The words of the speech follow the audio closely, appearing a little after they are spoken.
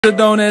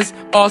Sedona's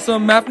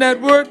Awesome Math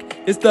Network.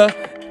 It's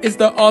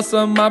the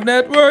Awesome Math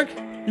Network.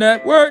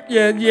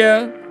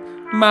 Yeah.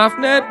 Math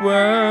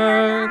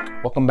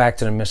Network. Welcome back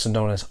to the Mr.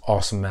 Donut's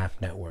Awesome Math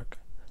Network.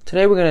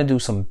 Today we're going to do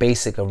some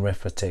basic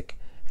arithmetic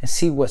and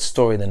see what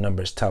story the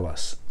numbers tell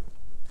us.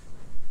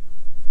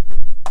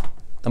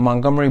 The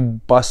Montgomery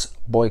bus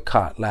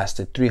boycott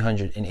lasted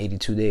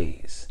 382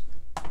 days.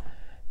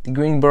 The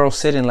Greensboro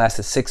sit-in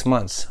lasted 6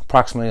 months,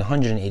 approximately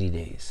 180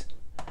 days.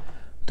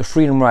 The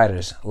Freedom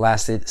Riders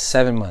lasted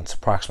 7 months,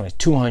 approximately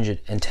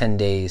 210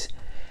 days.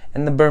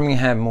 And the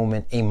Birmingham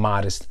movement a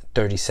modest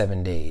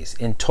 37 days.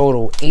 In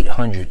total,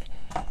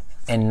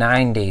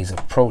 809 days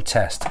of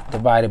protest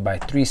divided by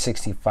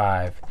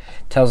 365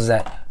 tells us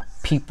that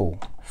people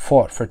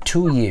fought for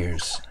 2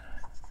 years,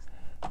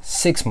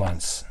 6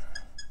 months,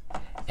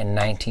 and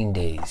 19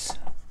 days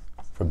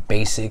for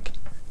basic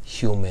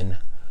human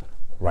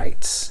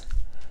rights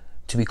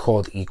to be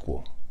called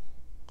equal.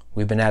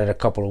 We've been at it a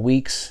couple of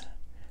weeks,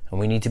 and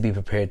we need to be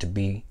prepared to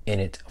be in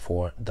it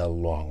for the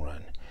long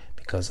run,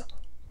 because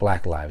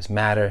Black lives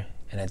matter,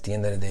 and at the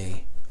end of the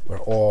day, we're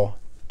all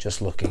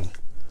just looking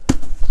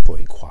for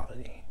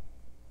equality.